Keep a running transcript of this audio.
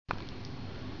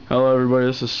Hello everybody,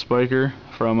 this is Spiker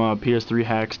from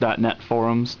PS3hacks.net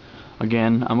forums.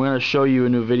 Again, I'm going to show you a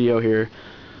new video here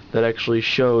that actually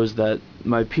shows that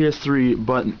my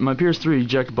PS3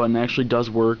 eject button actually does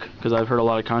work, because I've heard a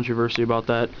lot of controversy about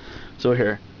that. So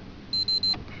here,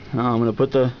 I'm going to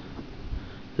put the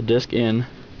disc in.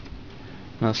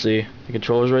 Now see, the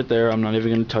controller's right there. I'm not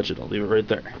even going to touch it. I'll leave it right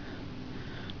there,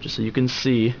 just so you can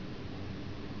see.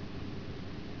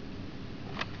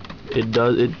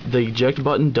 The eject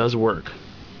button does work.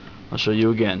 I'll show you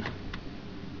again.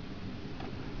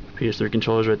 PS3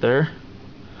 controller's right there.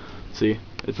 See,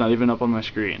 it's not even up on my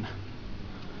screen.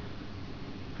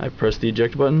 I press the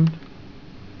eject button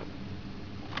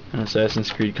and Assassin's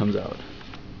Creed comes out.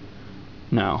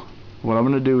 Now, what I'm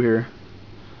going to do here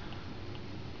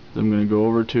is I'm going to go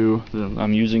over to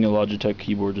I'm using a Logitech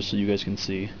keyboard just so you guys can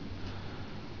see.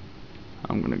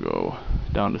 I'm going to go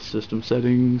down to System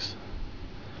Settings,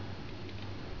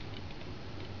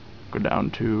 go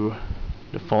down to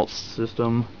Default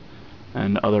System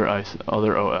and other OS.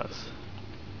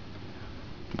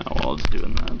 Now while it's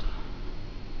doing that,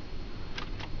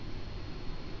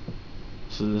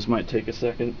 so this might take a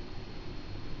second.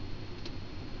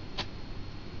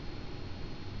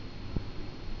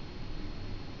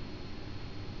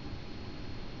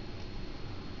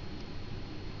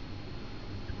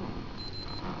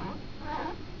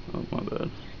 Oh, my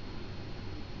bad.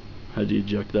 Had to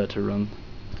eject that to run.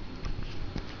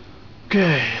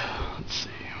 Okay, let's see.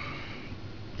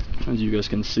 As you guys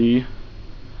can see.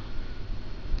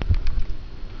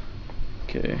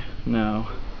 Okay, now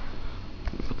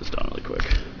let me put this down really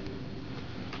quick.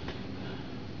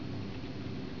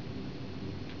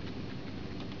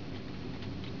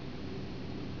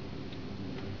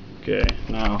 Okay,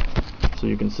 now so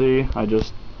you can see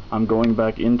I'm going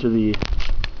back into the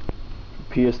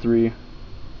PS3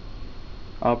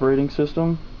 operating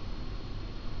system.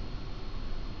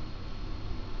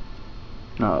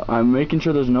 Now, I'm making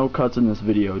sure there's no cuts in this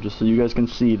video, just so you guys can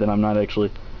see that I'm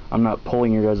not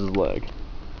pulling your guys' leg.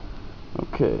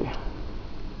 Okay.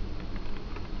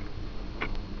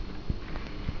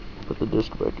 Put the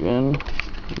disc back in.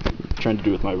 I'm trying to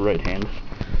do it with my right hand.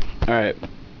 Alright,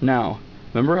 now,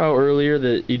 remember how earlier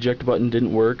the eject button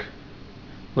didn't work?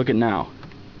 Look at now.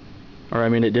 Or I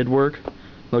mean, it did work.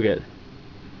 Look at it.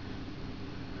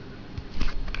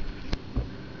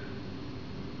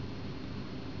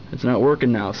 It's not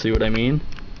working now, see what I mean?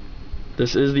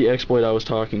 This is the exploit I was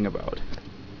talking about.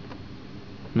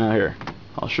 Now here,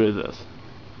 I'll show you this.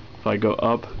 If I go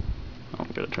up, oh,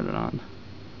 I gotta turn it on.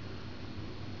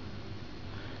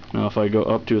 Now if I go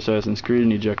up to Assassin's Creed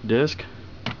and eject disk,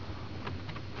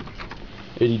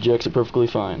 it ejects it perfectly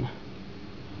fine.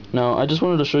 Now I just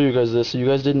wanted to show you guys this so you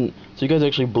guys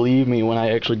actually believe me when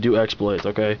I actually do exploits,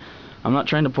 okay? I'm not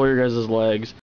trying to pull your guys' legs.